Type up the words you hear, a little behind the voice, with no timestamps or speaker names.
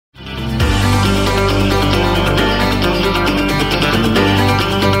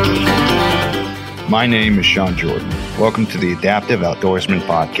My name is Sean Jordan. Welcome to the Adaptive Outdoorsman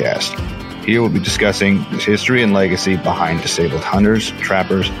Podcast. Here we'll be discussing the history and legacy behind disabled hunters,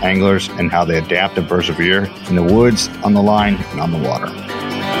 trappers, anglers, and how they adapt and persevere in the woods, on the line, and on the water.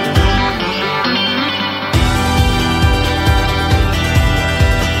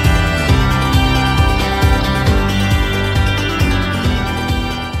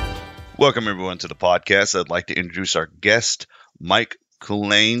 Welcome, everyone, to the podcast. I'd like to introduce our guest, Mike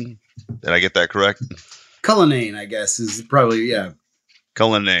Cullinane. Did I get that correct? Cullinane, I guess, is probably, yeah.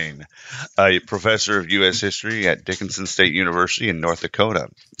 Cullinane, a professor of U.S. history at Dickinson State University in North Dakota.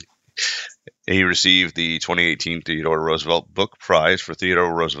 He received the 2018 Theodore Roosevelt Book Prize for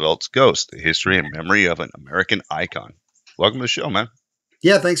Theodore Roosevelt's Ghost, the history and memory of an American icon. Welcome to the show, man.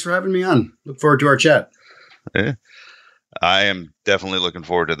 Yeah, thanks for having me on. Look forward to our chat. Yeah. I am definitely looking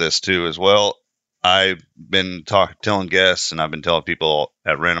forward to this, too, as well. I've been telling guests, and I've been telling people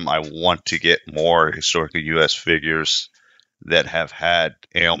at random, I want to get more historical U.S. figures that have had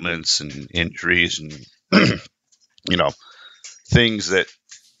ailments and injuries and, things that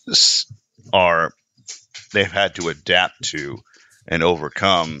they've had to adapt to and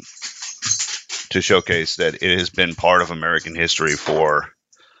overcome to showcase that it has been part of American history for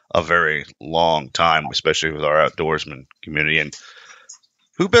a very long time, especially with our outdoorsman community. And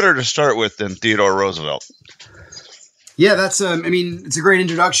who better to start with than Theodore Roosevelt? Yeah, that's, it's a great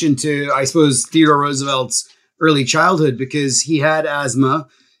introduction to, I suppose, Theodore Roosevelt's early childhood, because he had asthma.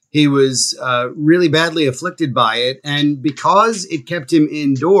 He was really badly afflicted by it. And because it kept him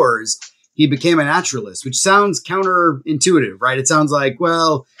indoors, he became a naturalist, which sounds counterintuitive, right? It sounds like,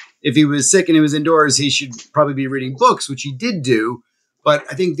 well, if he was sick and he was indoors, he should probably be reading books, which he did do. But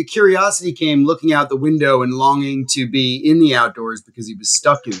I think the curiosity came looking out the window and longing to be in the outdoors because he was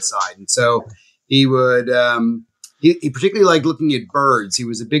stuck inside. And so he would, he particularly liked looking at birds. He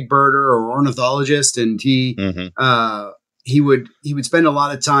was a big birder or ornithologist, and he would spend a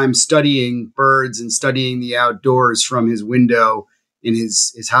lot of time studying birds and studying the outdoors from his window in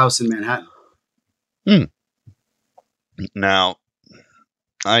his house in Manhattan. Now,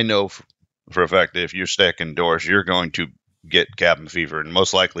 I know for a fact that if you're stuck indoors, you're going to get cabin fever, and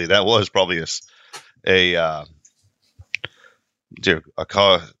most likely that was probably a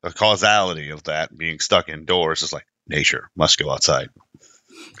causality of that being stuck indoors. It's like nature must go outside.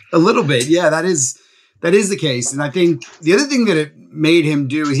 A little bit, yeah. That is the case, and I think the other thing that it made him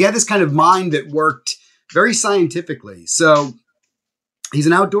do is he had this kind of mind that worked very scientifically. So he's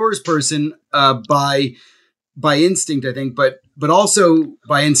an outdoors person by instinct, I think, but also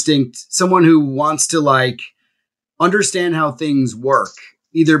by instinct, someone who wants to understand how things work,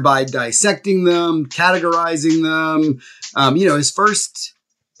 either by dissecting them, categorizing them. His first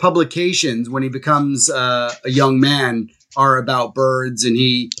publications when he becomes a young man are about birds, and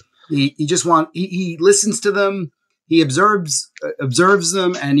he listens to them, he observes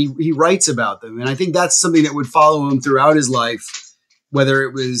them, and he writes about them. And I think that's something that would follow him throughout his life, whether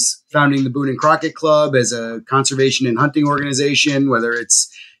it was founding the Boone and Crockett Club as a conservation and hunting organization, whether it's,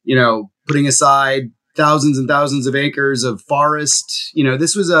 putting aside thousands and thousands of acres of forest.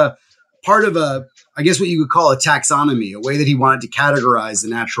 This was a part of I guess what you could call a taxonomy, a way that he wanted to categorize the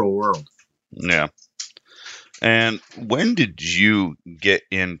natural world. Yeah. And when did you get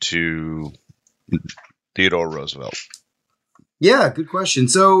into Theodore Roosevelt? Yeah, good question.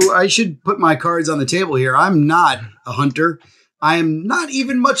 So I should put my cards on the table here. I'm not a hunter. I am not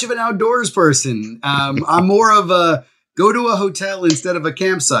even much of an outdoors person. I'm more of a go to a hotel instead of a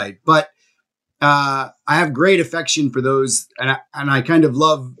campsite, but I have great affection for those, and I kind of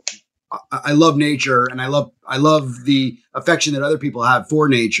love nature, and I love the affection that other people have for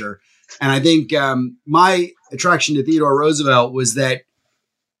nature. And I think my attraction to Theodore Roosevelt was that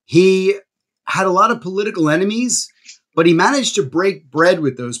he had a lot of political enemies, but he managed to break bread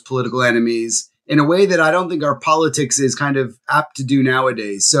with those political enemies in a way that I don't think our politics is kind of apt to do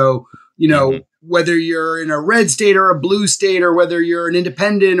nowadays. So, whether you're in a red state or a blue state, or whether you're an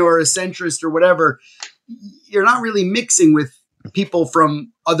independent or a centrist or whatever, you're not really mixing with people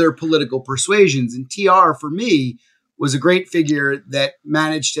from other political persuasions. And TR, for me, was a great figure that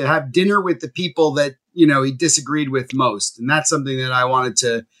managed to have dinner with the people that, he disagreed with most. And that's something that I wanted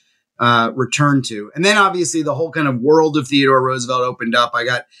to return to. And then obviously the whole kind of world of Theodore Roosevelt opened up. I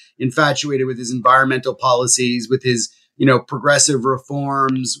got infatuated with his environmental policies, with his progressive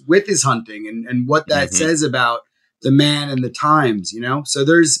reforms, with his hunting, and what that says about the man and the times, So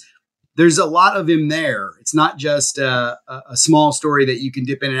there's a lot of him there. It's not just a small story that you can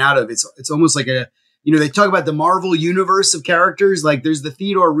dip in and out of. It's almost like they talk about the Marvel universe of characters. Like there's the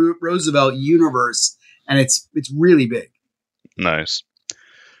Theodore Roosevelt universe, and it's really big. Nice.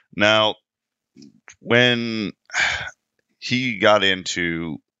 Now, when he got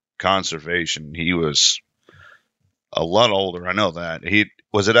into conservation, he was a lot older. I know that.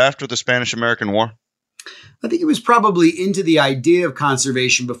 Was it after the Spanish-American War? I think he was probably into the idea of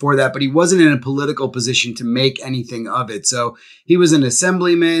conservation before that, but he wasn't in a political position to make anything of it. So he was an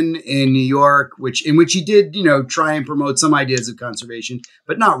assemblyman in New York, in which he did, try and promote some ideas of conservation,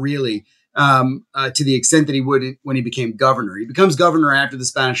 but not really to the extent that he would when he became governor. He becomes governor after the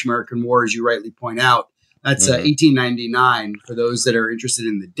Spanish-American War, as you rightly point out. That's 1899 for those that are interested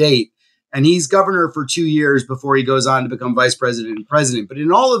in the date. And he's governor for 2 years before he goes on to become vice president and president. But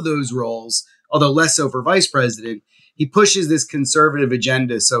in all of those roles, although less so for vice president, he pushes this conservative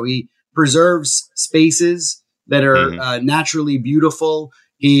agenda. So he preserves spaces that are naturally beautiful.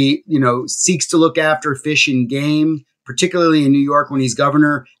 He, seeks to look after fish and game, particularly in New York when he's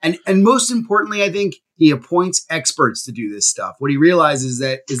governor. And most importantly, I think he appoints experts to do this stuff. What he realizes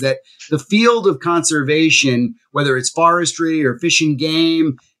is that the field of conservation, whether it's forestry or fish and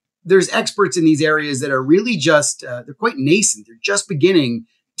game, there's experts in these areas that are really just, they're quite nascent. They're just beginning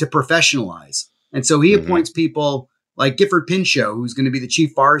to professionalize. And so he appoints people like Gifford Pinchot, who's going to be the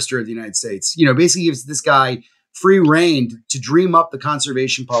chief forester of the United States, basically gives this guy free rein to dream up the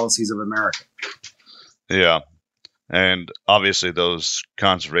conservation policies of America. Yeah. And obviously those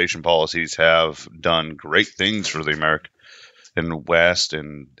conservation policies have done great things for the American West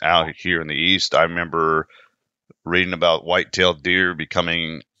and out here in the East. I remember reading about white-tailed deer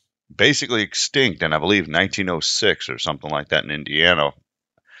becoming basically extinct in, I believe, 1906 or something like that in Indiana.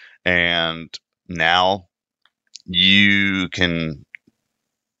 And now you're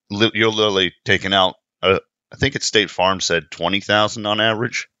literally taking out, I think it's State Farm said 20,000 on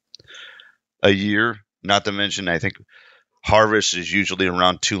average a year. Not to mention, I think harvest is usually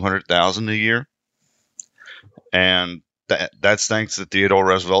around 200,000 a year. And that's thanks to Theodore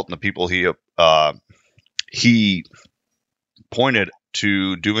Roosevelt and the people he pointed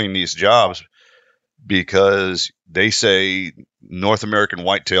to doing these jobs, because they say North American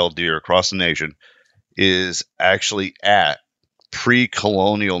white-tailed deer across the nation is actually at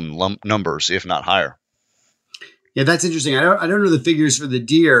pre-colonial numbers, if not higher. Yeah, that's interesting. I don't know the figures for the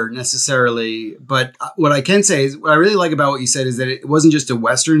deer necessarily, but what I can say is what I really like about what you said is that it wasn't just a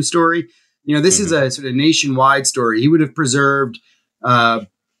Western story. This is a sort of nationwide story. He would have preserved,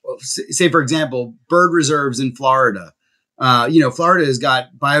 say, for example, bird reserves in Florida. Florida has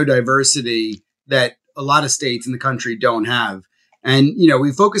got biodiversity that a lot of states in the country don't have. And,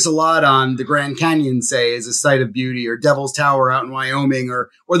 we focus a lot on the Grand Canyon, say, as a site of beauty, or Devil's Tower out in Wyoming, or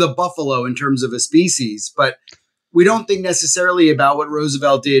the buffalo in terms of a species. But we don't think necessarily about what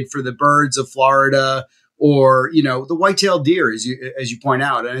Roosevelt did for the birds of Florida or, the white-tailed deer, as you point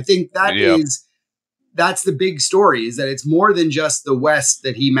out. And I think that's the big story, is that it's more than just the West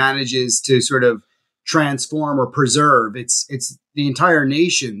that he manages to sort of transform or preserve. It's the entire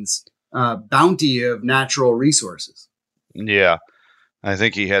nation's bounty of natural resources. Yeah. I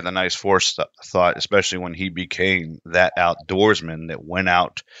think he had a nice forethought, especially when he became that outdoorsman that went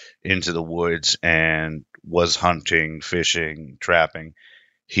out into the woods and was hunting, fishing, trapping.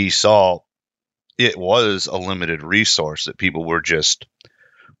 He saw it was a limited resource that people were just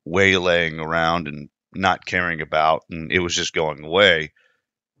waylaying around and not caring about, and it was just going away.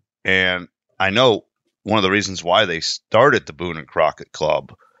 And I know one of the reasons why they started the Boone and Crockett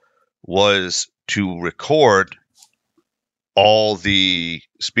Club was to record all the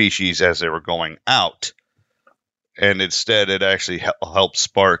species as they were going out, and instead it actually helped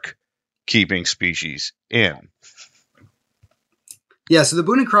spark keeping species in. Yeah, so the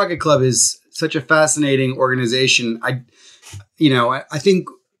Boone and Crockett Club is such a fascinating organization. I think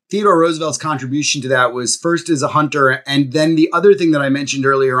Theodore Roosevelt's contribution to that was first as a hunter, and then the other thing that I mentioned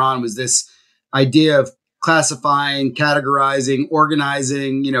earlier on was this idea of classifying, categorizing,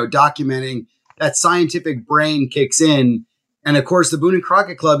 organizing, documenting. That scientific brain kicks in. And of course, the Boone and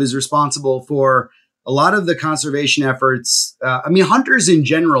Crockett Club is responsible for a lot of the conservation efforts. Hunters in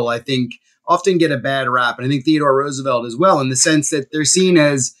general, I think, often get a bad rap. And I think Theodore Roosevelt as well, in the sense that they're seen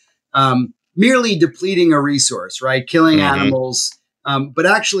as merely depleting a resource, right? Killing animals. But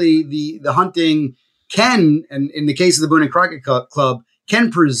actually, the hunting can, and in the case of the Boone and Crockett Club,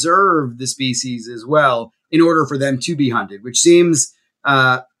 can preserve the species as well in order for them to be hunted, which seems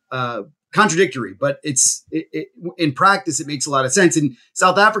contradictory, but in practice, it makes a lot of sense. And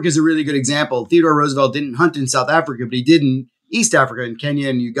South Africa is a really good example. Theodore Roosevelt didn't hunt in South Africa, but he did in East Africa, in Kenya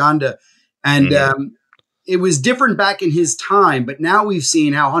and Uganda. And it was different back in his time, but now we've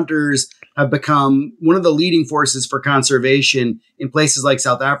seen how hunters have become one of the leading forces for conservation in places like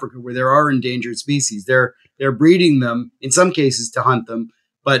South Africa, where there are endangered species. They're breeding them, in some cases, to hunt them.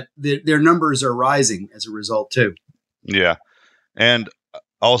 but their numbers are rising as a result too. Yeah. And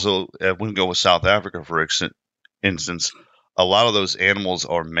also, if we can go with South Africa, for instance, a lot of those animals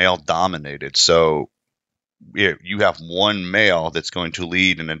are male dominated. So you have one male that's going to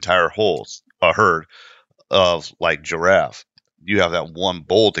lead an entire herd of like giraffe. You have that one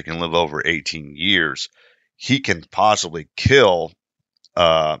bull that can live over 18 years. He can possibly kill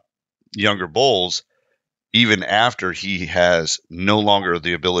younger bulls even after he has no longer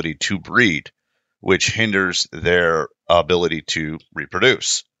the ability to breed, which hinders their ability to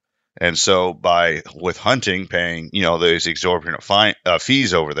reproduce. And so with hunting, paying, those exorbitant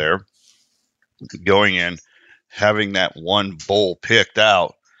fees over there, going in, having that one bull picked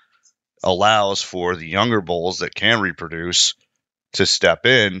out allows for the younger bulls that can reproduce to step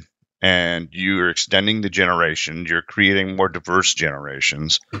in, and you're extending the generation, you're creating more diverse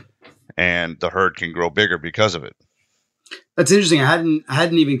generations, and the herd can grow bigger because of it. That's interesting. I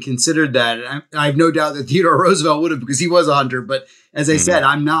hadn't even considered that. I have no doubt that Theodore Roosevelt would have, because he was a hunter. But as I said,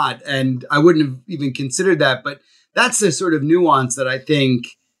 I'm not, and I wouldn't have even considered that. But that's the sort of nuance that I think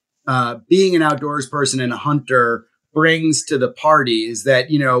being an outdoors person and a hunter brings to the party. Is that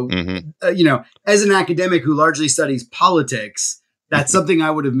as an academic who largely studies politics, that's something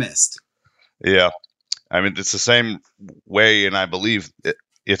I would have missed. Yeah, I mean it's the same way, and I believe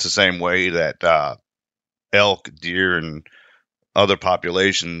it's the same way that elk, deer, and other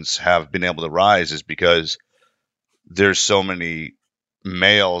populations have been able to rise, is because there's so many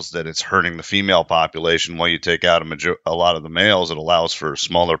males that it's hurting the female population. While you take out a lot of the males, it allows for a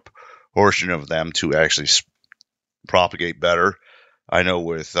smaller portion of them to actually propagate better. I know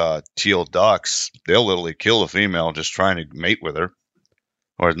with teal ducks, they'll literally kill a female just trying to mate with her.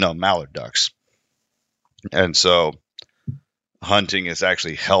 Or no, mallard ducks. And so hunting has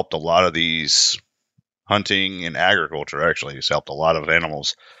actually helped a lot of these. Hunting and agriculture actually has helped a lot of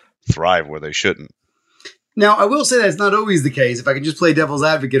animals thrive where they shouldn't. Now, I will say that's not always the case, if I can just play devil's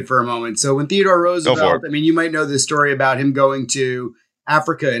advocate for a moment. So when Theodore Roosevelt, I mean, you might know this story about him going to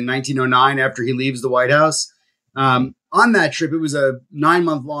Africa in 1909 after he leaves the White House. On that trip, it was a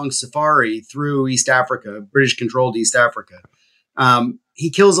 9-month-long safari through East Africa, British-controlled East Africa. He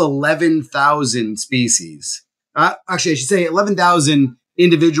kills 11,000 species. Actually, I should say 11,000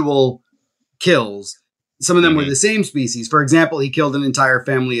 individual kills. Some of them were the same species. For example, he killed an entire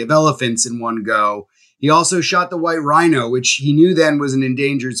family of elephants in one go. He also shot the white rhino, which he knew then was an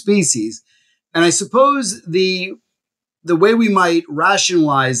endangered species. And I suppose the way we might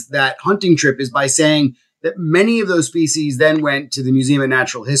rationalize that hunting trip is by saying that many of those species then went to the Museum of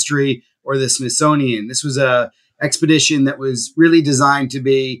Natural History or the Smithsonian. This was a expedition that was really designed to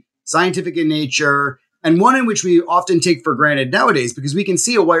be scientific in nature, and one in which we often take for granted nowadays, because we can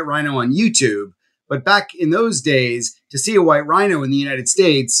see a white rhino on YouTube. But back in those days, to see a white rhino in the United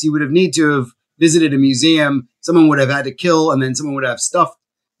States, you would have need to have visited a museum. Someone would have had to kill, and then someone would have stuffed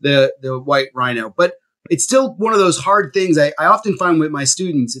the white rhino. But it's still one of those hard things I often find with my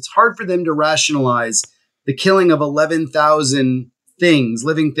students. It's hard for them to rationalize the killing of 11,000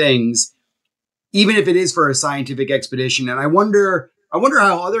 living things, even if it is for a scientific expedition. And I wonder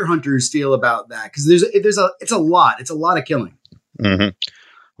how other hunters feel about that, because it's a lot of killing. Mm-hmm.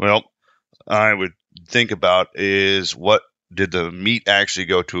 Well, I would think about is, what did the meat actually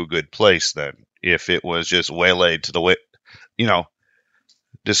go to a good place then? If it was just waylaid to the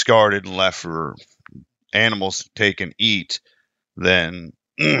discarded and left for animals to take and eat, then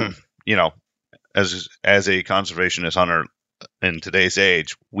as a conservationist hunter in today's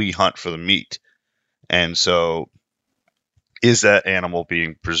age, we hunt for the meat. And so is that animal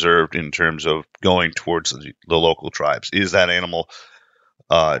being preserved in terms of going towards the local tribes? Is that animal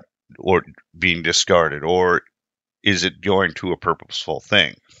or being discarded, or is it going to a purposeful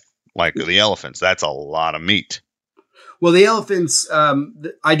thing? Like the elephants, that's a lot of meat. Well, the elephants,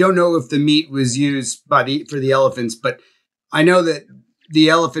 I don't know if the meat was used for the elephants, but I know that the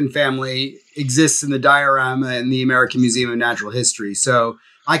elephant family exists in the diorama in the American Museum of Natural History. So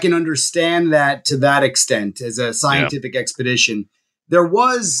I can understand that to that extent as a scientific expedition. There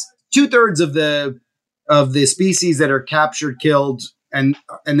was 2/3 of the species that are captured, killed, and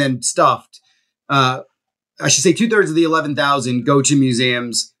then stuffed. I should say 2/3 of the 11,000 go to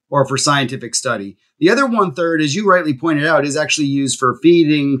museums or for scientific study. The other 1/3, as you rightly pointed out, is actually used for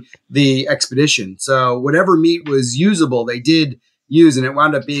feeding the expedition. So whatever meat was usable, they did use, and it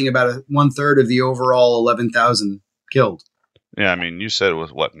wound up being about 1/3 of the overall 11,000 killed. Yeah, I mean, you said it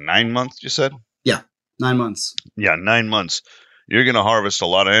was, 9 months, you said? Yeah, 9 months. Yeah, 9 months. You're going to harvest a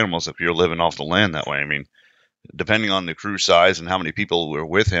lot of animals if you're living off the land that way. I mean, depending on the crew size and how many people were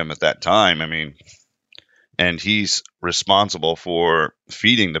with him at that time, I mean, and he's responsible for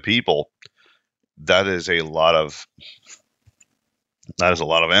feeding the people. That is a lot of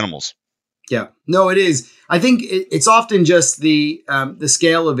animals. Yeah, no, it is. I think it's often just the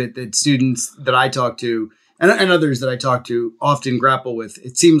scale of it that students that I talk to and others that I talk to often grapple with.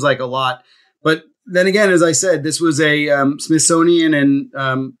 It seems like a lot, but then again, as I said, this was a Smithsonian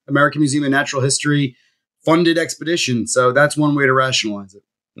and American Museum of Natural History funded expedition, so that's one way to rationalize it.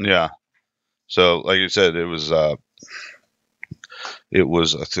 Yeah. So, like you said, it was what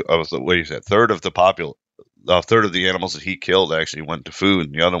you said, a third of the animals that he killed actually went to food,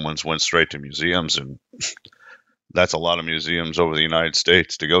 and the other ones went straight to museums, and that's a lot of museums over the United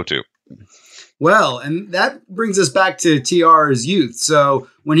States to go to. Well, and that brings us back to TR's youth. So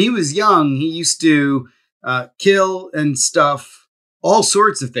when he was young, he used to kill and stuff all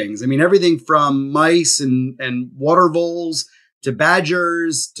sorts of things. I mean, everything from mice and water voles to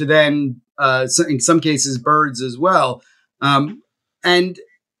badgers to then, in some cases, birds as well. And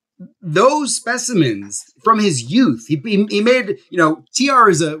those specimens from his youth, he made, TR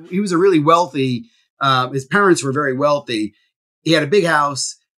he was a really wealthy, his parents were very wealthy. He had a big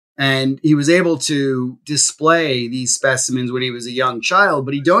house and he was able to display these specimens when he was a young child,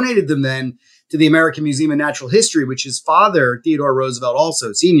 but he donated them then to the American Museum of Natural History, which his father, Theodore Roosevelt,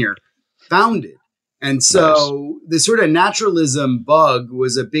 also senior, founded. And so the sort of naturalism bug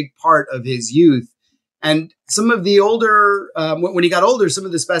was a big part of his youth. And some of the older, when he got older, some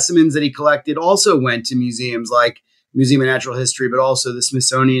of the specimens that he collected also went to museums like Museum of Natural History, but also the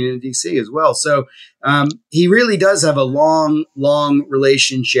Smithsonian in DC as well. So he really does have a long, long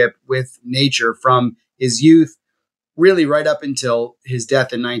relationship with nature from his youth, really right up until his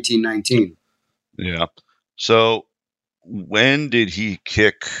death in 1919. Yeah. So when did he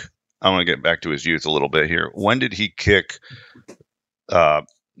kick? I want to get back to his youth a little bit here. When did he kick?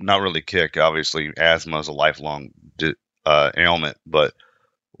 Not really kick. Obviously, asthma is a lifelong ailment. But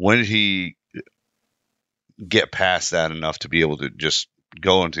when did he get past that enough to be able to just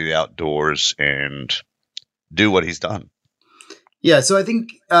go into the outdoors and do what he's done? Yeah. So I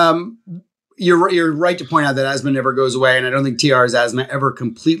think you're right to point out that asthma never goes away, and I don't think TR's asthma ever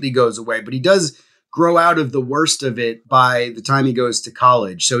completely goes away. But he does grow out of the worst of it by the time he goes to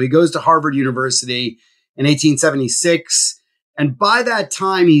college. So he goes to Harvard University in 1876. And by that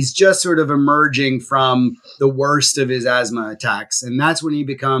time, he's just sort of emerging from the worst of his asthma attacks. And that's when he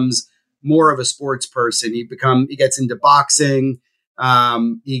becomes more of a sports person. He gets into boxing.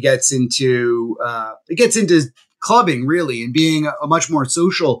 He gets into clubbing, really, and being a much more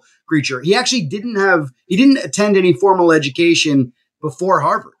social creature. He actually didn't attend any formal education before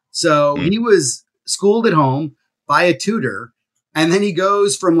Harvard. So he was schooled at home by a tutor. And then he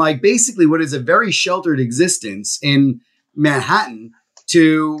goes from like basically what is a very sheltered existence in Manhattan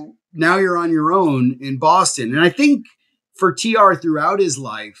to now you're on your own in Boston. And I think for TR throughout his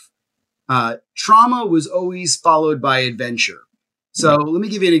life, trauma was always followed by adventure. So let me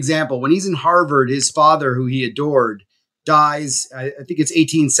give you an example. When he's in Harvard, his father, who he adored, dies. I think it's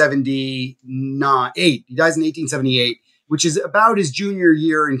 1878. He dies in 1878, which is about his junior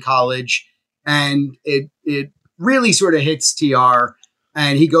year in college. And it really sort of hits TR,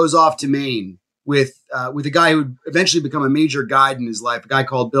 and he goes off to Maine with a guy who would eventually become a major guide in his life, a guy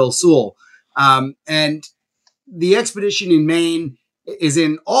called Bill Sewell. And the expedition in Maine is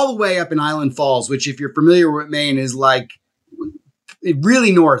in all the way up in Island Falls, which if you're familiar with Maine is like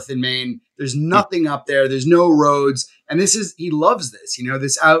really north in Maine. There's nothing up there. There's no roads. And he loves this,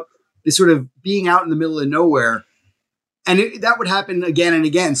 this sort of being out in the middle of nowhere. And that would happen again and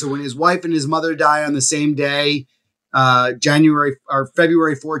again. So when his wife and his mother die on the same day, February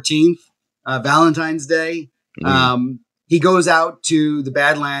 14th, Valentine's Day, he goes out to the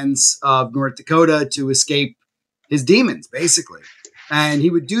Badlands of North Dakota to escape his demons, basically. And he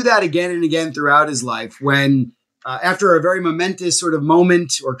would do that again and again throughout his life when, after a very momentous sort of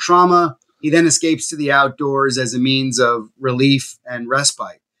moment or trauma, he then escapes to the outdoors as a means of relief and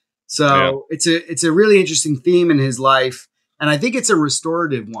respite. So it's a really interesting theme in his life. And I think it's a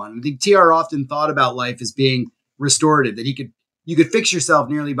restorative one. I think TR often thought about life as being restorative, that you could fix yourself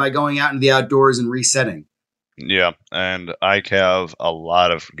nearly by going out into the outdoors and resetting. Yeah. And I have a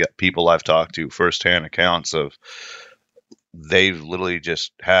lot of people I've talked to firsthand accounts of they've literally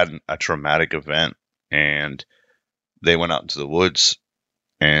just had a traumatic event and they went out into the woods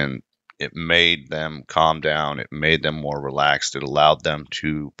and it made them calm down. It made them more relaxed. It allowed them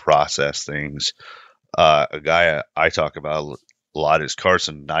to process things. A guy I talk about a lot is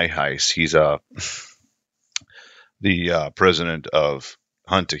Carson Nyheis. He's the president of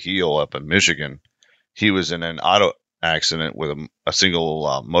Hunt to Heal up in Michigan. He was in an auto accident with a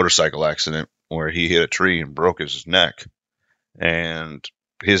single motorcycle accident where he hit a tree and broke his neck. And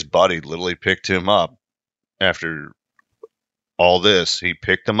his buddy literally picked him up after all this. He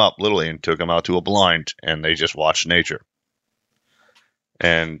picked him up literally and took him out to a blind, and they just watched nature.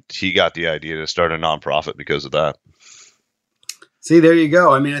 And he got the idea to start a nonprofit because of that. See, there you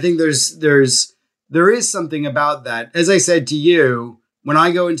go. I mean, I think there is something about that. As I said to you, when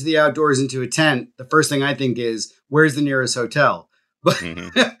I go into the outdoors into a tent, the first thing I think is, where's the nearest hotel?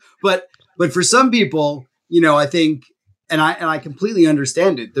 But but for some people, I think, and I completely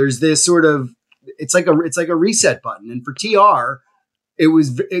understand it. There's this sort of, it's like a reset button. And for TR,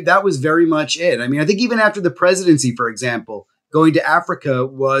 that was very much it. I mean, I think even after the presidency, for example, going to Africa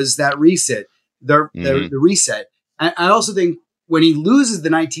was that reset, the reset. I also think when he loses the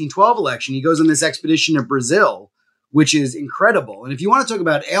 1912 election, he goes on this expedition to Brazil, which is incredible. And if you want to talk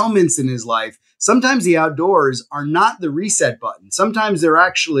about ailments in his life, sometimes the outdoors are not the reset button. Sometimes they're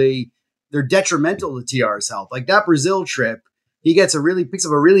detrimental to TR's health. Like that Brazil trip, he picks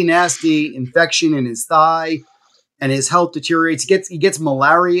up a really nasty infection in his thigh, and his health deteriorates. He gets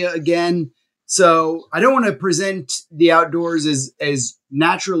malaria again. So I don't want to present the outdoors as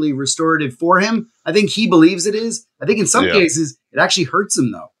naturally restorative for him. I think he believes it is. I think in some cases it actually hurts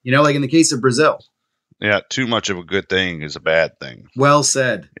him though. Like in the case of Brazil. Yeah, too much of a good thing is a bad thing. Well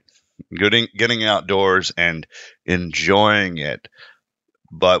said. Getting outdoors and enjoying it,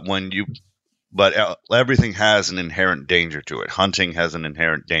 but everything has an inherent danger to it. Hunting has an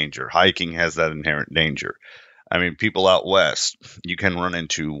inherent danger. Hiking has that inherent danger. I mean, people out west, you can run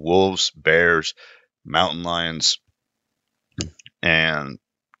into wolves, bears, mountain lions, and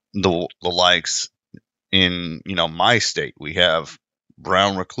the likes. In my state, we have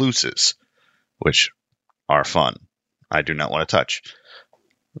brown recluses, which are fun. I do not want to touch.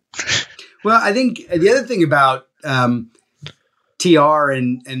 Well, I think the other thing about TR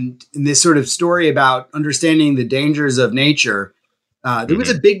and this sort of story about understanding the dangers of nature, there was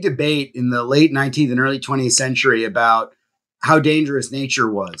a big debate in the late 19th and early 20th century about how dangerous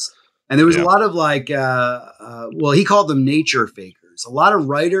nature was. And there was a lot of he called them nature fakers, a lot of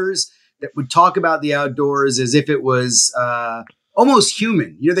writers that would talk about the outdoors as if it was almost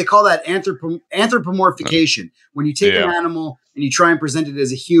human. They call that anthropomorphication, when you take an animal and you try and present it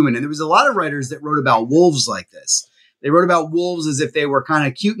as a human. And there was a lot of writers that wrote about wolves like this. They wrote about wolves as if they were kind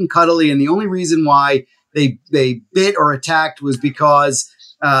of cute and cuddly, and the only reason why they bit or attacked was because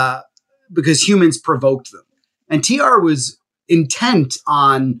humans provoked them. And TR was intent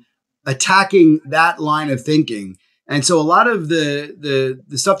on attacking that line of thinking. And so a lot of the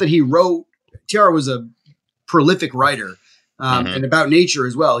stuff that he wrote, TR was a prolific writer, and about nature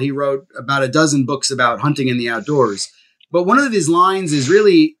as well. He wrote about a dozen books about hunting in the outdoors. But one of his lines is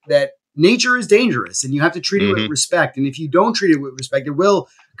really that nature is dangerous and you have to treat it with respect. And if you don't treat it with respect, it will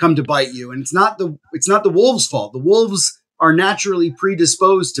come to bite you. And it's not the wolves' fault. The wolves are naturally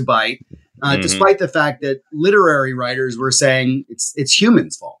predisposed to bite, despite the fact that literary writers were saying it's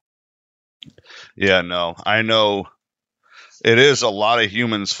humans' fault. Yeah, no, I know it is a lot of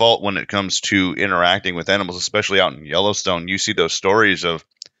humans' fault when it comes to interacting with animals, especially out in Yellowstone. You see those stories of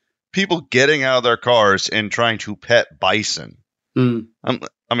people getting out of their cars and trying to pet bison.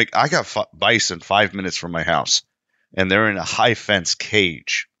 I got bison 5 minutes from my house, and they're in a high fence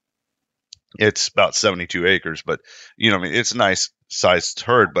cage. It's about 72 acres, but it's a nice sized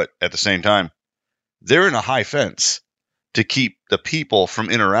herd. But at the same time, they're in a high fence to keep the people from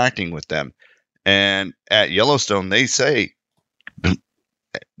interacting with them. And at Yellowstone, they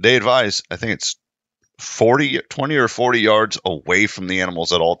advise, I think it's 20 or 40 yards away from the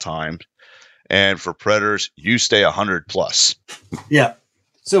animals at all times. And for predators, you stay 100 plus. Yeah.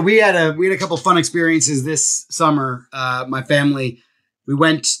 So we had a couple fun experiences this summer. My family, we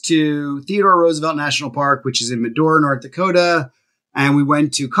went to Theodore Roosevelt National Park, which is in Medora, North Dakota. And we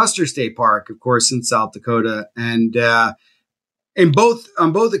went to Custer State Park, of course, in South Dakota. And on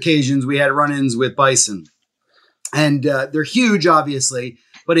both occasions, we had run-ins with bison. And they're huge, obviously.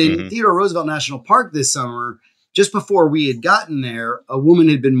 But in Theodore Roosevelt National Park this summer, just before we had gotten there, a woman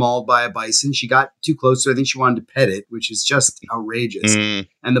had been mauled by a bison. She got too close, so I think she wanted to pet it, which is just outrageous.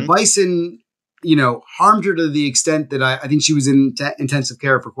 And the bison, harmed her to the extent that I think she was in intensive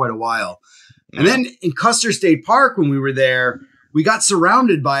care for quite a while. And then in Custer State Park, when we were there, we got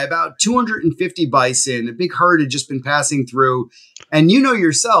surrounded by about 250 bison. A big herd had just been passing through. And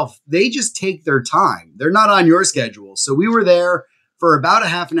yourself, they just take their time. They're not on your schedule. So we were there for about a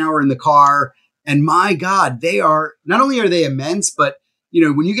half an hour in the car. And my God, not only are they immense, but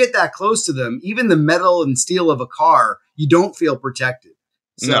when you get that close to them, even the metal and steel of a car, you don't feel protected.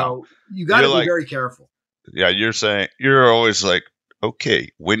 So you got to be very careful. Yeah, you're saying you're always like, okay,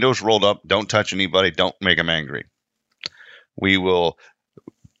 windows rolled up, don't touch anybody, don't make them angry. We will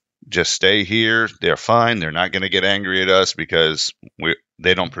just stay here. They're fine. They're not going to get angry at us because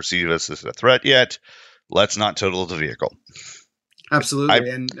they don't perceive us as a threat yet. Let's not total the vehicle. Absolutely.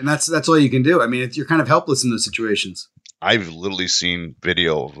 And that's all you can do. I mean, you're kind of helpless in those situations. I've literally seen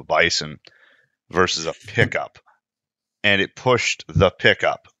video of a bison versus a pickup, and it pushed the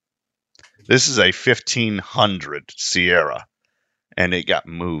pickup. This is a 1500 Sierra, and it got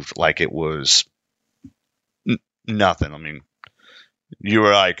moved like it was nothing. I mean, you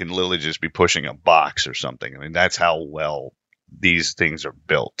or I can literally just be pushing a box or something. I mean, that's how well these things are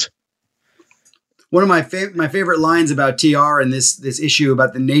built. One of my favorite lines about TR and this issue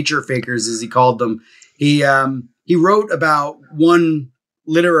about the nature fakers, as he called them, he wrote about one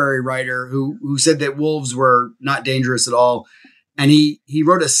literary writer who said that wolves were not dangerous at all, and he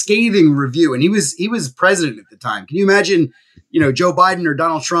wrote a scathing review, and he was president at the time. Can you imagine, Joe Biden or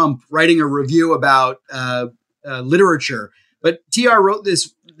Donald Trump writing a review about literature? But TR wrote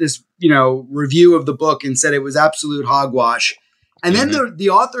this review of the book and said it was absolute hogwash. And then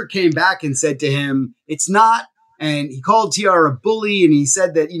the author came back and said to him, it's not. And he called TR a bully. And he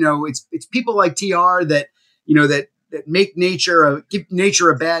said that, it's people like TR that, that make give nature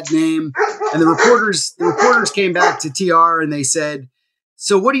a bad name. And the reporters came back to TR and they said,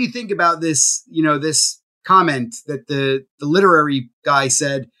 so what do you think about this, this comment that the literary guy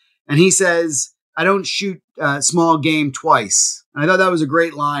said? And he says, I don't shoot small game twice. And I thought that was a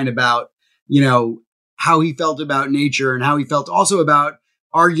great line about, how he felt about nature and how he felt also about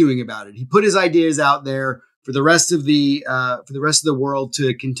arguing about it. He put his ideas out there for the rest of the world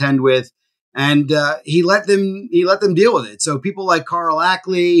to contend with, and he let them deal with it. So people like Carl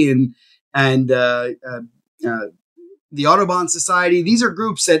Ackley and the Audubon Society, these are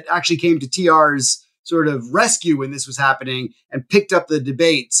groups that actually came to TR's sort of rescue when this was happening and picked up the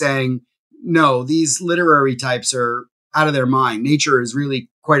debate, saying, no, these literary types are out of their mind. Nature is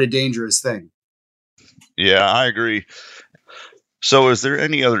really quite a dangerous thing. Yeah, I agree. So is there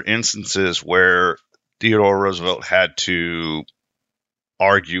any other instances where Theodore Roosevelt had to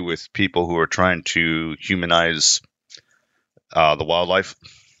argue with people who are trying to humanize the wildlife?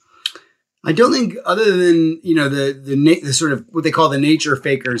 I don't think, other than, the sort of what they call the nature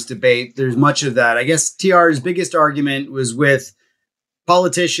fakers debate, there's much of that. I guess TR's biggest argument was with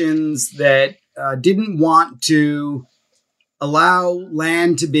politicians that didn't want to allow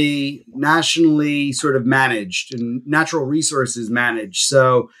land to be nationally sort of managed and natural resources managed.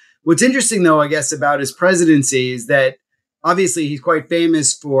 So what's interesting, though, I guess, about his presidency is that obviously he's quite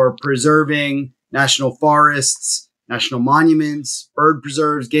famous for preserving national forests, national monuments, bird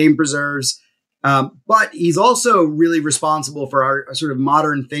preserves, game preserves. But he's also really responsible for our sort of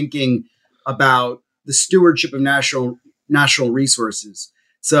modern thinking about the stewardship of natural resources.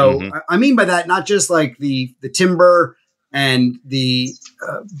 So I mean by that, not just like the timber and the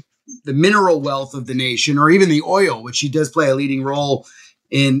mineral wealth of the nation, or even the oil, which he does play a leading role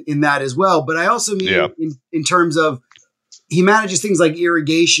in that as well. But I also mean in terms of he manages things like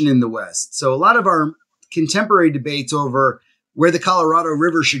irrigation in the West. So a lot of our contemporary debates over where the Colorado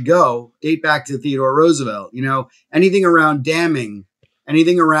River should go date back to Theodore Roosevelt. Anything around damming,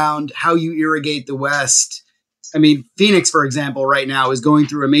 anything around how you irrigate the West. I mean, Phoenix, for example, right now is going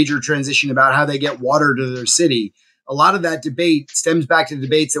through a major transition about how they get water to their city. A lot of that debate stems back to the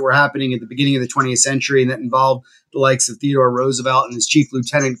debates that were happening at the beginning of the 20th century and that involved the likes of Theodore Roosevelt and his chief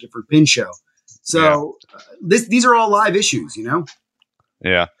lieutenant, Gifford Pinchot. So these are all live issues,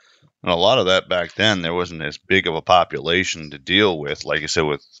 Yeah. And a lot of that back then, there wasn't as big of a population to deal with. Like you said,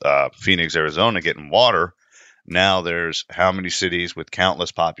 with Phoenix, Arizona getting water. Now there's how many cities with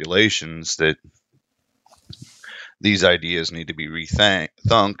countless populations that these ideas need to be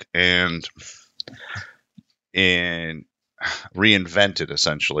rethunk and reinvented,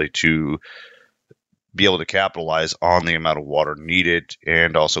 essentially, to be able to capitalize on the amount of water needed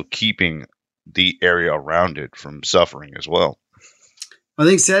and also keeping the area around it from suffering as well. I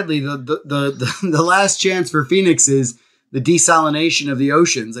think, sadly, the last chance for Phoenix is the desalination of the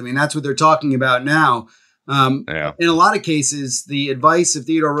oceans. I mean, that's what they're talking about now. In a lot of cases, the advice of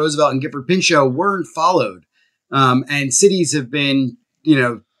Theodore Roosevelt and Gifford Pinchot weren't followed. And cities have been,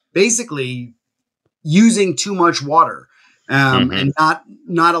 basically using too much water and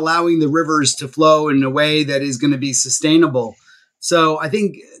not allowing the rivers to flow in a way that is going to be sustainable. So I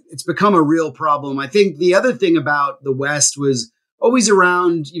think it's become a real problem. I think the other thing about the West was always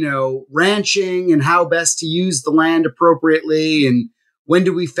around, ranching and how best to use the land appropriately. And when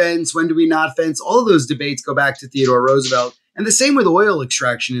do we fence? When do we not fence? All of those debates go back to Theodore Roosevelt. And the same with oil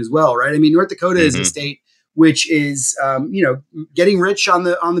extraction as well, right? I mean, North Dakota is a state which is, getting rich on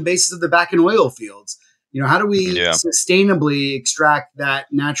the basis of the back in oil fields. How do we sustainably extract that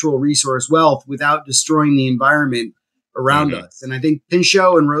natural resource wealth without destroying the environment around us? And I think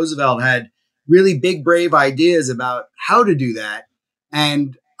Pinchot and Roosevelt had really big, brave ideas about how to do that.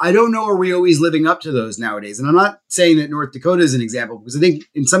 And I don't know, are we always living up to those nowadays? And I'm not saying that North Dakota is an example, because I think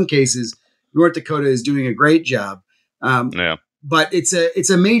in some cases, North Dakota is doing a great job. But it's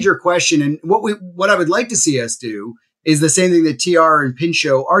a major question. And what I would like to see us do is the same thing that TR and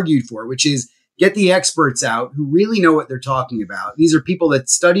Pinchot argued for, which is get the experts out who really know what they're talking about. These are people that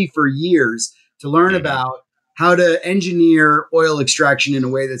study for years to learn about how to engineer oil extraction in a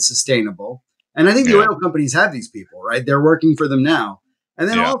way that's sustainable. And I think the oil companies have these people, right? They're working for them now. And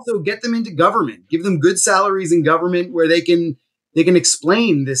then also get them into government, give them good salaries in government where they can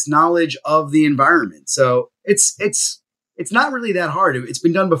explain this knowledge of the environment. So it's not really that hard. It's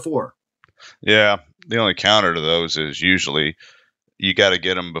been done before. Yeah. The only counter to those is usually you got to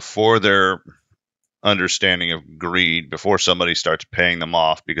get them before their understanding of greed, before somebody starts paying them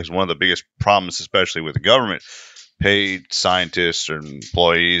off, because one of the biggest problems, especially with the government paid scientists or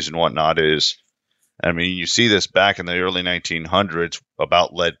employees and whatnot, is, I mean, you see this back in the early 1900s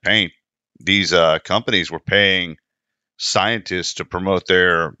about lead paint. These companies were paying scientists to promote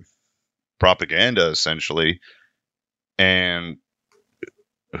their propaganda, essentially. And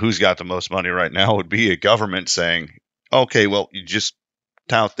who's got the most money right now would be a government saying, okay, well, you just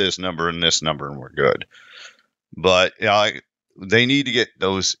tout this number and this number and we're good. But they need to get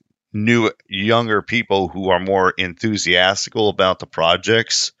those new, younger people who are more enthusiastical about the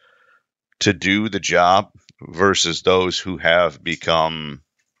projects to do the job versus those who have become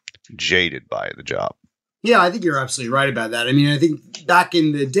jaded by the job. Yeah, I think you're absolutely right about that. I mean, I think back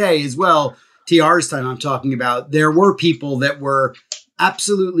in the day as well, TR's time I'm talking about, there were people that were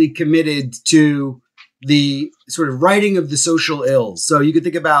absolutely committed to the sort of righting of the social ills. So you could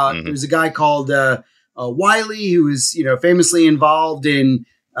think about, there's a guy called Wiley, who is, famously involved in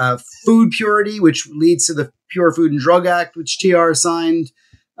food purity, which leads to the Pure Food and Drug Act, which TR signed.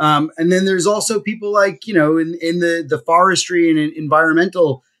 And then there's also people like, in the forestry and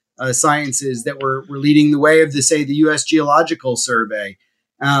environmental sciences that were leading the way of the U.S. Geological Survey.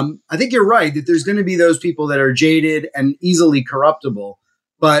 I think you're right that there's going to be those people that are jaded and easily corruptible.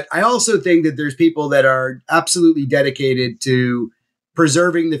 But I also think that there's people that are absolutely dedicated to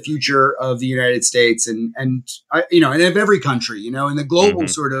preserving the future of the United States and of every country, in the global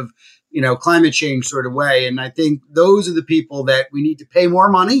sort of, climate change sort of way. And I think those are the people that we need to pay more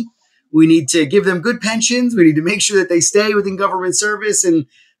money. We need to give them good pensions. We need to make sure that they stay within government service. And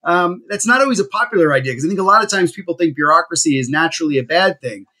that's not always a popular idea, because I think a lot of times people think bureaucracy is naturally a bad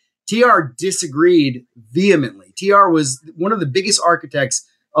thing. TR disagreed vehemently. TR was one of the biggest architects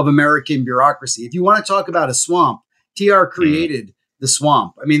of American bureaucracy. If you want to talk about a swamp, TR created the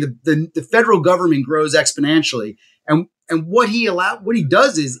swamp. I mean, the federal government grows exponentially, and what he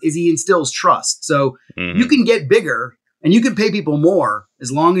does is he instills trust. So you can get bigger and you can pay people more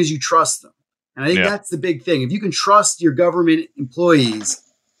as long as you trust them. And I think that's the big thing. If you can trust your government employees,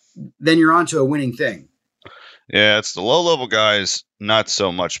 then you're onto a winning thing. Yeah, it's the low-level guys, not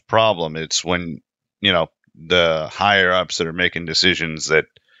so much problem. It's when, the higher-ups that are making decisions that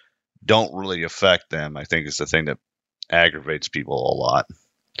don't really affect them, I think, is the thing that aggravates people a lot.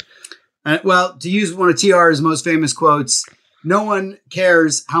 Well, to use one of TR's most famous quotes, no one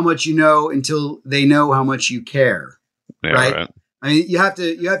cares how much you know until they know how much you care. Yeah, right? I mean, you have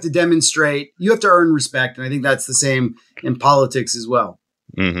to demonstrate, you have to earn respect. And I think that's the same in politics as well.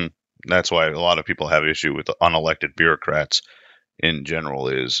 Mm-hmm. That's why a lot of people have issue with unelected bureaucrats in general,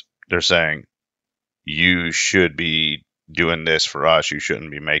 is they're saying you should be doing this for us. You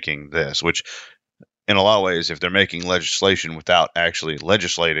shouldn't be making this, which in a lot of ways, if they're making legislation without actually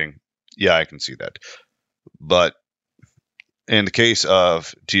legislating, yeah, I can see that. But in the case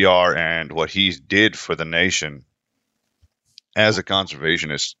of TR and what he did for the nation as a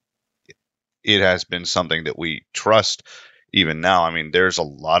conservationist, it has been something that we trust even now. I mean, there's a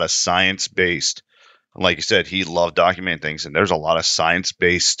lot of science-based, like you said, he loved documenting things, and there's a lot of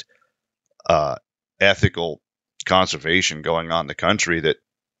science-based ethical conservation going on in the country that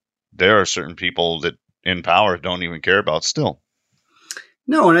there are certain people that in power don't even care about still.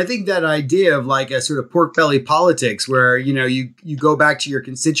 No, and I think that idea of like a sort of pork belly politics where, you go back to your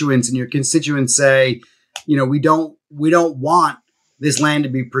constituents and your constituents say, we don't want this land to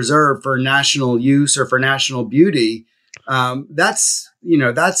be preserved for national use or for national beauty. That's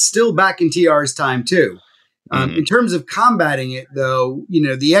still back in TR's time too. In terms of combating it though,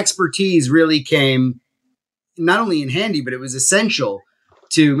 the expertise really came not only in handy, but it was essential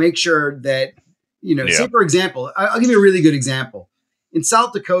to make sure that say for example, I'll give you a really good example. In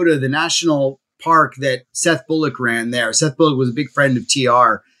South Dakota, the national park that Seth Bullock ran there, Seth Bullock was a big friend of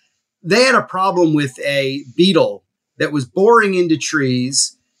TR. They had a problem with a beetle that was boring into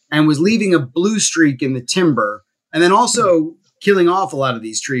trees and was leaving a blue streak in the timber, and then also killing off a lot of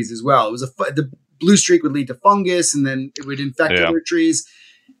these trees as well. It was the blue streak would lead to fungus, and then it would infect other trees.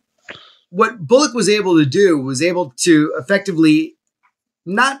 What Bullock was able to do was able to effectively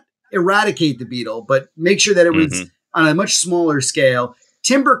not eradicate the beetle, but make sure that it was on a much smaller scale.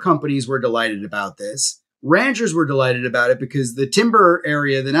 Timber companies were delighted about this. Ranchers were delighted about it because the timber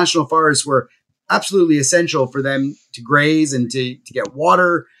area, the national forests, were absolutely essential for them to graze and to get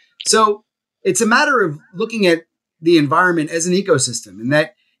water. So it's a matter of looking at the environment as an ecosystem, and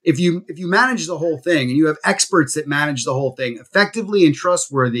that if you manage the whole thing and you have experts that manage the whole thing effectively and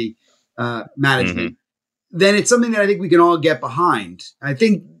trustworthy management, then it's something that I think we can all get behind. I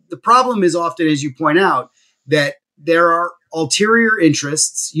think the problem is often, as you point out, that there are ulterior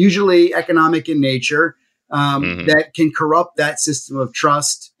interests, usually economic in nature, that can corrupt that system of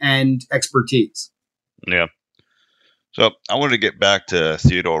trust and expertise. Yeah. So I wanted to get back to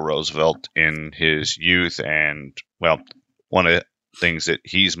Theodore Roosevelt in his youth. And, well, one of the things that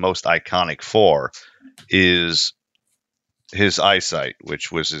he's most iconic for is his eyesight,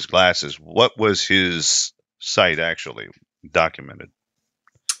 which was his glasses. What was his sight actually documented?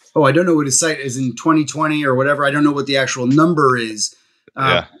 Oh, I don't know what his sight is in 2020 or whatever. I don't know what the actual number is.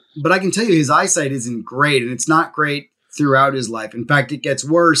 But I can tell you his eyesight isn't great, and it's not great throughout his life. In fact, it gets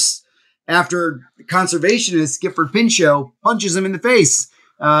worse after conservationist Gifford Pinchot punches him in the face.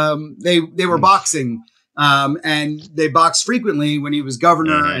 They were boxing, and they boxed frequently when he was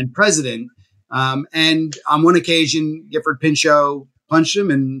governor and president. And on one occasion, Gifford Pinchot punched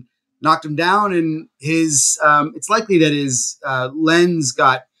him and knocked him down, and his it's likely that his lens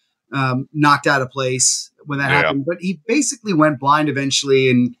got knocked out of place when that happened. But he basically went blind eventually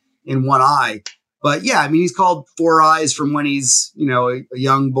in one eye. But yeah, I mean, he's called Four Eyes from when he's, a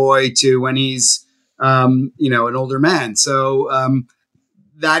young boy to when he's, an older man. So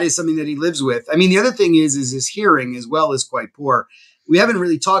that is something that he lives with. I mean, the other thing is his hearing as well is quite poor. We haven't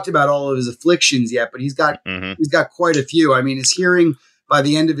really talked about all of his afflictions yet, but he's got quite a few. I mean, his hearing by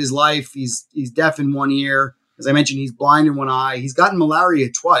the end of his life, he's deaf in one ear. As I mentioned, he's blind in one eye. He's gotten malaria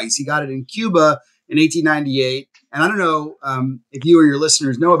twice. He got it in Cuba in 1898. And I don't know if you or your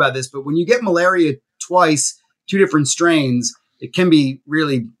listeners know about this, but when you get malaria twice, two different strains, it can be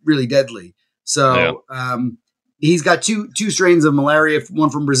really, really deadly. So he's got two strains of malaria, one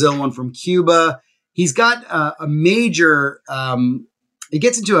from Brazil, one from Cuba. He's got a major, he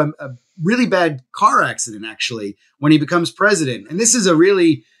gets into a really bad car accident, actually, when he becomes president. And this is a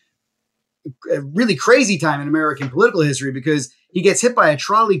really crazy time in American political history because he gets hit by a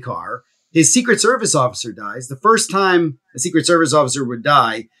trolley car. His Secret Service officer dies. The first time a Secret Service officer would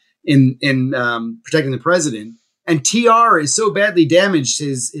die in protecting the president. And TR is so badly damaged,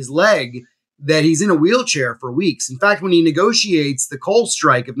 his leg, that he's in a wheelchair for weeks. In fact, when he negotiates the coal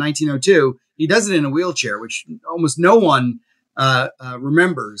strike of 1902, he does it in a wheelchair, which almost no one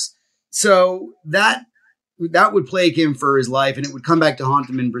remembers. So that would plague him for his life, and it would come back to haunt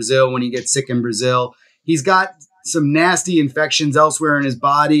him in Brazil when he gets sick in Brazil. He's got some nasty infections elsewhere in his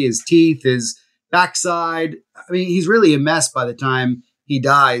body, his teeth, his backside. I mean, he's really a mess by the time he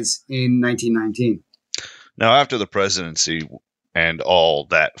dies in 1919. Now, after the presidency and all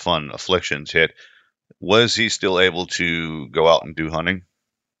that fun afflictions hit, was he still able to go out and do hunting?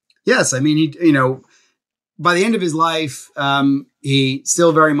 Yes. I mean, he, by the end of his life, he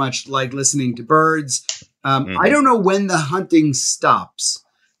still very much liked listening to birds. I don't know when the hunting stops,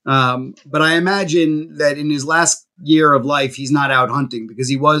 but I imagine that in his last year of life, he's not out hunting because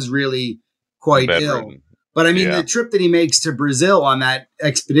he was really quite ill. But I mean, the trip that he makes to Brazil on that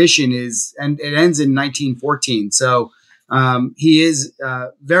expedition and it ends in 1914. So he is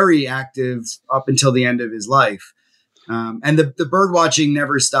very active up until the end of his life. And the bird watching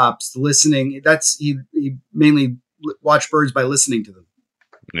never stops. The listening, he mainly watched birds by listening to them.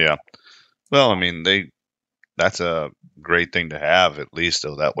 Yeah. Well, I mean, that's a great thing to have, at least,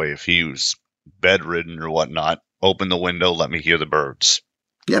 though. That way, if he was bedridden or whatnot, open the window, let me hear the birds.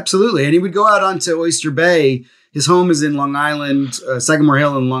 Yeah, absolutely. And he would go out onto Oyster Bay. His home is in Long Island, Sagamore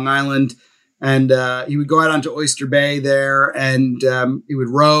Hill in Long Island. And he would go out onto Oyster Bay there and he would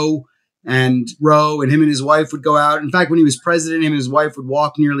row, and him and his wife would go out. In fact, when he was president, him and his wife would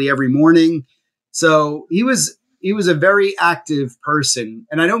walk nearly every morning. So he was a very active person.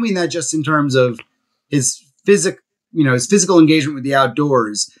 And I don't mean that just in terms of his physical engagement with the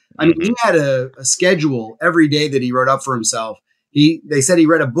outdoors. I mean, he had a schedule every day that he wrote up for himself. They said he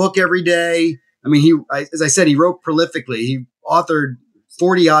read a book every day. I mean, as I said, he wrote prolifically. He authored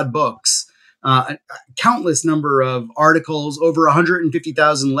 40 odd books, a countless number of articles, over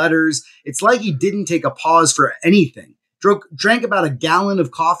 150,000 letters. It's like he didn't take a pause for anything. Drank about a gallon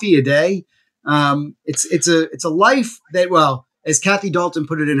of coffee a day. It's a life that, well, as Kathy Dalton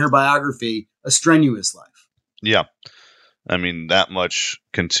put it in her biography, a strenuous life. Yeah. I mean, that much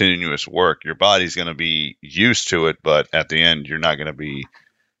continuous work, your body's going to be used to it, but at the end, you're not going to be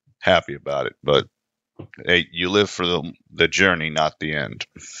happy about it. But hey, you live for the journey, not the end.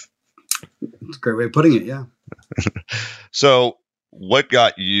 That's a great way of putting it. Yeah. So what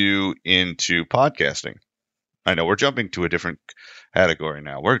got you into podcasting? I know we're jumping to a different category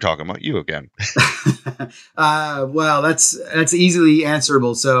now. We're talking about you again. Well, that's easily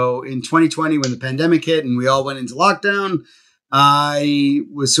answerable. So in 2020, when the pandemic hit and we all went into lockdown, I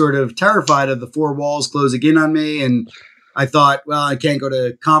was sort of terrified of the four walls closing in on me. And I thought, well, I can't go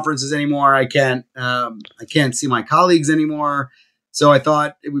to conferences anymore. I can't see my colleagues anymore. So I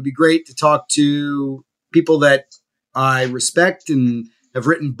thought it would be great to talk to people that I respect and have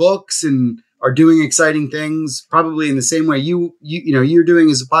written books and are doing exciting things, probably in the same way you're doing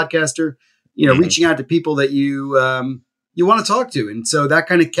as a podcaster, reaching out to people that you want to talk to. And so that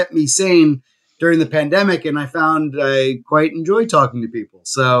kind of kept me sane during the pandemic. And I found I quite enjoy talking to people.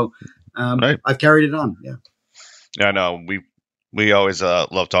 So Right. I've carried it on. Yeah. Yeah, I know. We always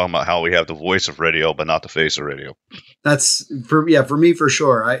love talking about how we have the voice of radio, but not the face of radio. That's for me, for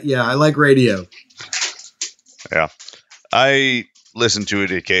sure. I like radio. Yeah. I listen to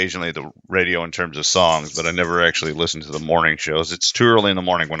it occasionally, the radio in terms of songs, but I never actually listen to the morning shows. It's too early in the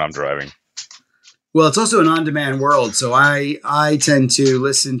morning when I'm driving. Well, it's also an on-demand world. So I tend to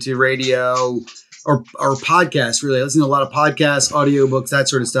listen to radio or podcasts, really. I listen to a lot of podcasts, audiobooks, that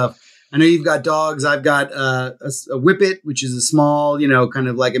sort of stuff. I know you've got dogs. I've got a Whippet, which is a small, kind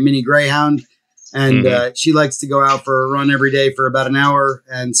of like a mini greyhound. And she likes to go out for a run every day for about an hour.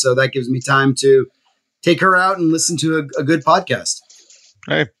 And so that gives me time to take her out and listen to a good podcast.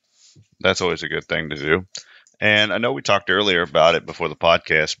 Hey, that's always a good thing to do. And I know we talked earlier about it before the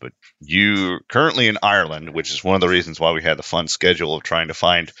podcast, but you're currently in Ireland, which is one of the reasons why we had the fun schedule of trying to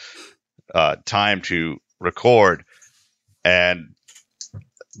find time to record.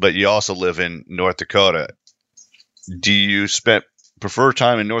 But you also live in North Dakota. Do you prefer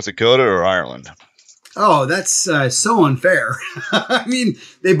time in North Dakota or Ireland? Oh, that's so unfair. I mean,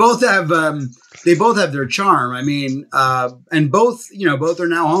 they both have their charm. I mean, and both are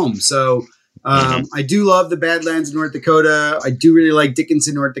now home. So I do love the Badlands of North Dakota. I do really like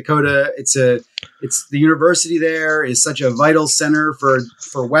Dickinson, North Dakota. It's the university there is such a vital center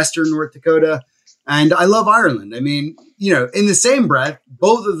for Western North Dakota. And I love Ireland. I mean, in the same breath,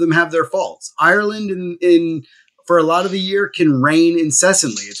 both of them have their faults. Ireland in for a lot of the year can rain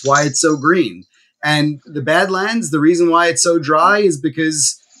incessantly. It's why it's so green. And the Badlands, the reason why it's so dry is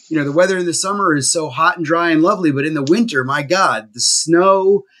because, the weather in the summer is so hot and dry and lovely. But in the winter, my God, the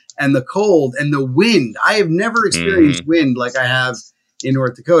snow and the cold and the wind. I have never experienced wind like I have in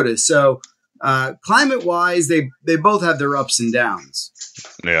North Dakota. So climate wise, they both have their ups and downs.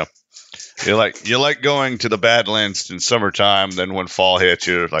 Yeah. You like going to the Badlands in summertime. Then when fall hits,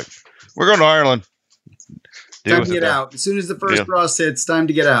 you're like, we're going to Ireland. Time to get out. As soon as the first frost hits, time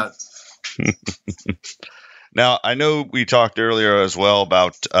to get out. Now, I know we talked earlier as well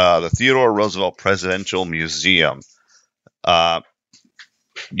about the Theodore Roosevelt Presidential Museum. I'll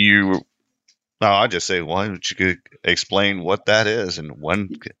just say, why don't you explain what that is and when?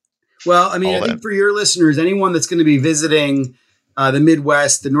 Well, I mean, I think for your listeners, anyone that's going to be visiting the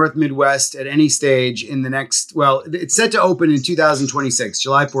Midwest, the North Midwest at any stage in the next, it's set to open in 2026,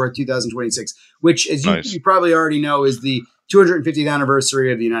 July 4th, 2026, which, as you probably already know, is the 250th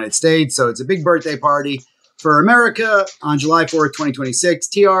anniversary of the United States. So it's a big birthday party for America on July 4th, 2026.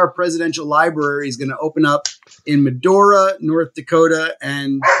 TR Presidential Library is going to open up in Medora, North Dakota.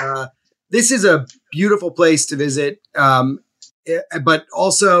 And this is a beautiful place to visit. But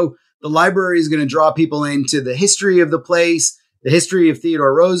also the library is going to draw people into the history of the place, the history of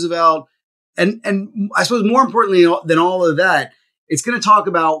Theodore Roosevelt. And I suppose more importantly than all of that, it's going to talk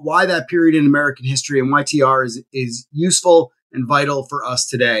about why that period in American history and why TR is useful and vital for us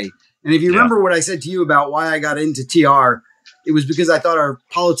today. And if you remember what I said to you about why I got into TR, it was because I thought our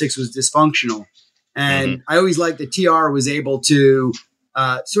politics was dysfunctional. And I always liked that TR was able to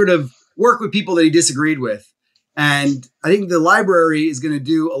sort of work with people that he disagreed with. And I think the library is going to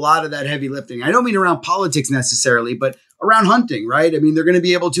do a lot of that heavy lifting. I don't mean around politics necessarily, but around hunting, right? I mean, they're going to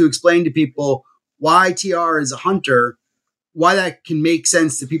be able to explain to people why TR is a hunter, why that can make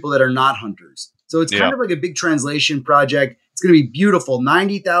sense to people that are not hunters. So it's kind of like a big translation project. It's going to be beautiful,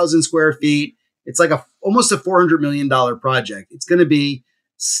 90,000 square feet. It's like almost a $400 million project. It's going to be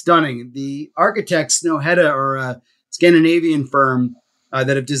stunning. The architects, Snøhetta, are a Scandinavian firm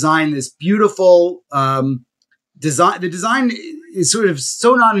that have designed this beautiful design. The design is sort of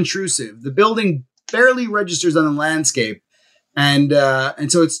so non-intrusive. The building barely registers on the landscape, and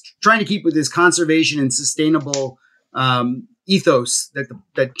so it's trying to keep with this conservation and sustainable ethos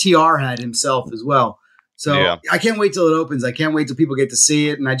that TR had himself as well. So I can't wait till it opens. I can't wait till people get to see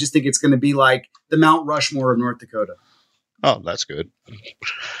it, and I just think it's going to be like the Mount Rushmore of North Dakota. Oh, that's good.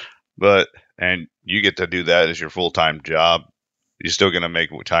 And you get to do that as your full-time job. You're still going to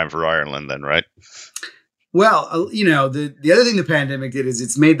make time for Ireland then, right? Well, the other thing the pandemic did is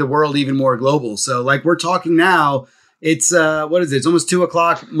it's made the world even more global. So like we're talking now, it's what is it? It's almost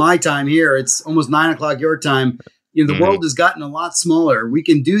 2:00 my time here. It's almost 9:00 your time. The world has gotten a lot smaller. We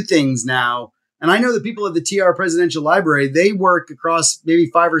can do things now. And I know the people at the TR Presidential Library, they work across maybe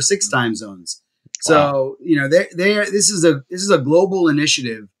 5 or 6 time zones. So, this is a global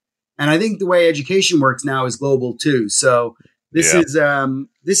initiative. And I think the way education works now is global too. So this is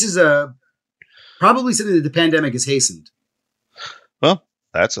probably something that the pandemic has hastened. Well,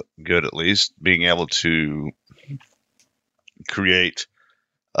 that's good, at least being able to create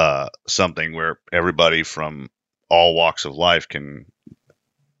something where everybody from all walks of life can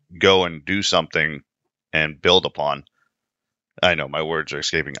go and do something and build upon. I know my words are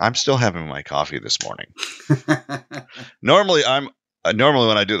escaping. I'm still having my coffee this morning. Normally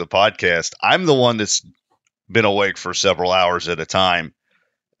when I do the podcast, I'm the one that's been awake for several hours at a time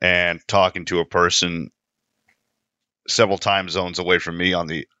and talking to a person several time zones away from me on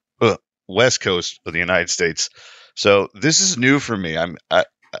the west coast of the United States. So this is new for me.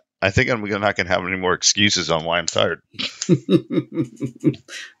 I think I'm not going to have any more excuses on why I'm tired.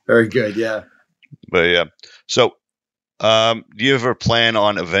 Very good. Yeah. But yeah. So, do you ever plan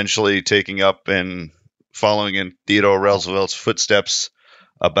on eventually taking up and following in Theodore Roosevelt's footsteps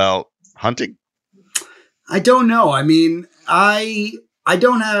about hunting? I don't know. I mean, I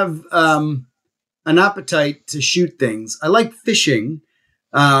don't have an appetite to shoot things. I like fishing,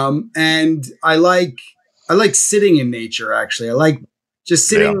 and I like sitting in nature. Actually, I like just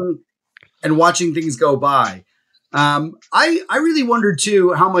sitting and watching things go by. I really wondered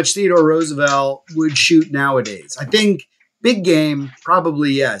too how much Theodore Roosevelt would shoot nowadays. I think big game,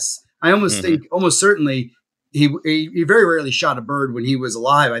 probably yes. I almost think almost certainly he very rarely shot a bird when he was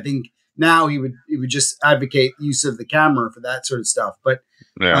alive. I think now he would just advocate use of the camera for that sort of stuff. But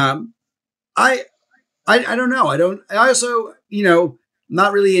I don't know. I also,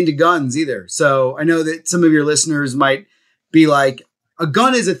 not really into guns either. So I know that some of your listeners might be like, a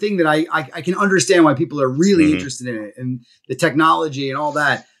gun is a thing that I can understand why people are really interested in it and the technology and all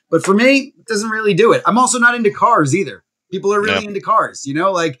that. But for me, it doesn't really do it. I'm also not into cars either. People are really into cars,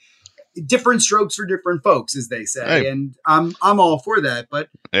 like different strokes for different folks, as they say. Hey. And I'm all for that. But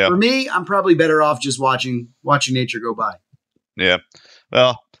for me, I'm probably better off just watching nature go by. Yeah.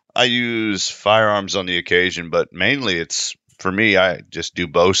 Well, I use firearms on the occasion, but mainly for me, I just do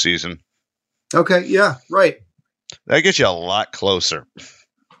bow season. Okay. Yeah. Right. That gets you a lot closer.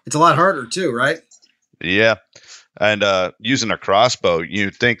 It's a lot harder too, right? Yeah. And using a crossbow,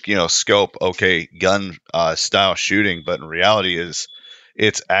 you think, scope, okay, gun style shooting, but in reality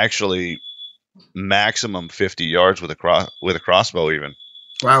it's actually maximum 50 yards with a crossbow even.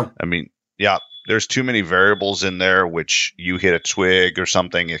 Wow. I mean, yeah, there's too many variables in there, which you hit a twig or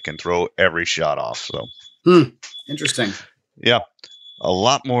something, it can throw every shot off. So Interesting. Yeah. A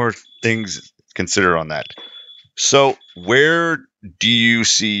lot more things to consider on that. So where do you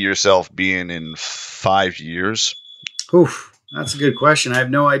see yourself being in 5 years? Oof, that's a good question. I have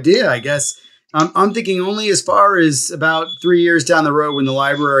no idea. I guess I'm thinking only as far as about 3 years down the road when the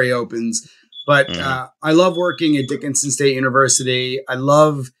library opens. But I love working at Dickinson State University. I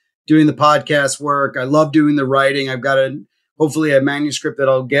love doing the podcast work. I love doing the writing. I've got hopefully a manuscript that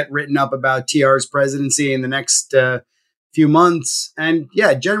I'll get written up about TR's presidency in the next few months. And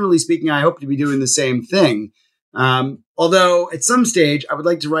yeah, generally speaking, I hope to be doing the same thing. Although at some stage I would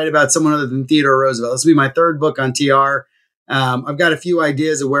like to write about someone other than Theodore Roosevelt. This will be my 3rd book on TR. I've got a few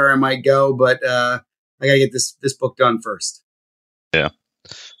ideas of where I might go, but I got to get this book done first. Yeah.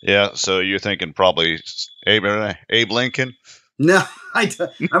 Yeah. So you're thinking probably Abe Lincoln? No, I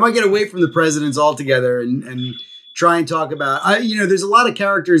might get away from the presidents altogether and try and talk about, there's a lot of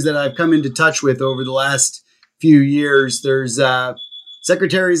characters that I've come into touch with over the last few years. There's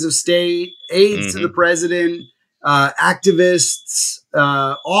secretaries of state, aides to the president, activists,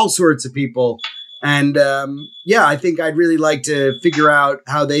 all sorts of people. And I think I'd really like to figure out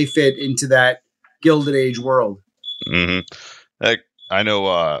how they fit into that Gilded Age world. I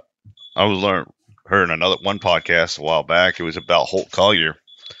know heard another one podcast a while back. It was about Holt Collier,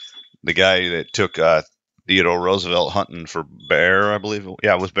 the guy that took Theodore Roosevelt hunting for bear, I believe.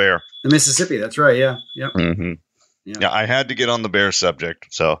 Yeah, it was bear. The Mississippi. That's right. Yeah. Yep. Mm-hmm. Yeah, I had to get on the bear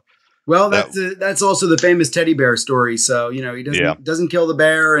subject. So, well, that's also the famous teddy bear story. So, you know, he doesn't kill the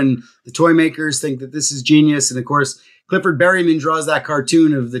bear, and the toy makers think that this is genius. And of course, Clifford Berryman draws that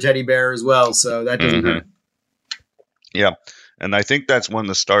cartoon of the teddy bear as well. So that doesn't hurt. Yeah. And I think that's when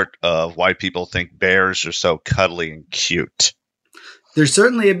the start of why people think bears are so cuddly and cute. There's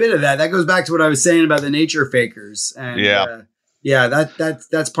certainly a bit of that. That goes back to what I was saying about the nature fakers. And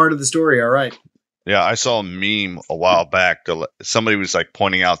that's part of the story. All right. Yeah, I saw a meme a while back. Somebody was like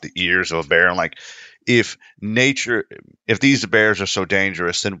pointing out the ears of a bear and like, if these bears are so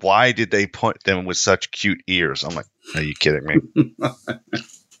dangerous, then why did they put them with such cute ears? I'm like, are you kidding me?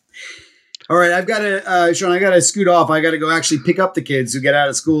 All right, I've got to, Sean, I got to scoot off. I got to go actually pick up the kids who get out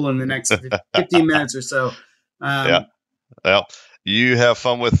of school in the next 15 minutes or so. Yeah. Well, you have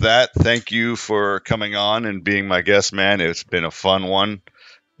fun with that. Thank you for coming on and being my guest, man. It's been a fun one.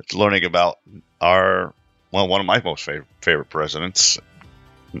 It's learning about one of my most favorite presidents.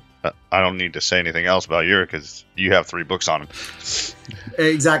 I don't need to say anything else about you because you have 3 books on him.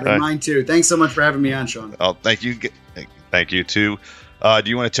 Exactly. Mine too. Thanks so much for having me on, Sean. Oh, thank you. Thank you too. Do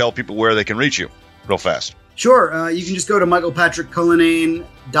you want to tell people where they can reach you real fast? Sure. You can just go to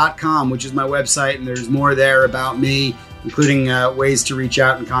michaelpatrickcullinane.com, which is my website, and there's more there about me, including ways to reach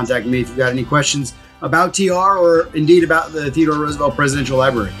out and contact me if you've got any questions about TR or indeed about the Theodore Roosevelt Presidential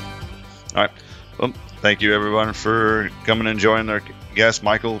Library. All right. Well, thank you, everyone, for coming and joining our guest,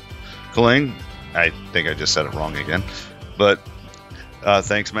 Michael Cullinane. I think I just said it wrong again. But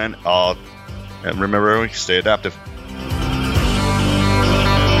thanks, man. And remember, stay adaptive.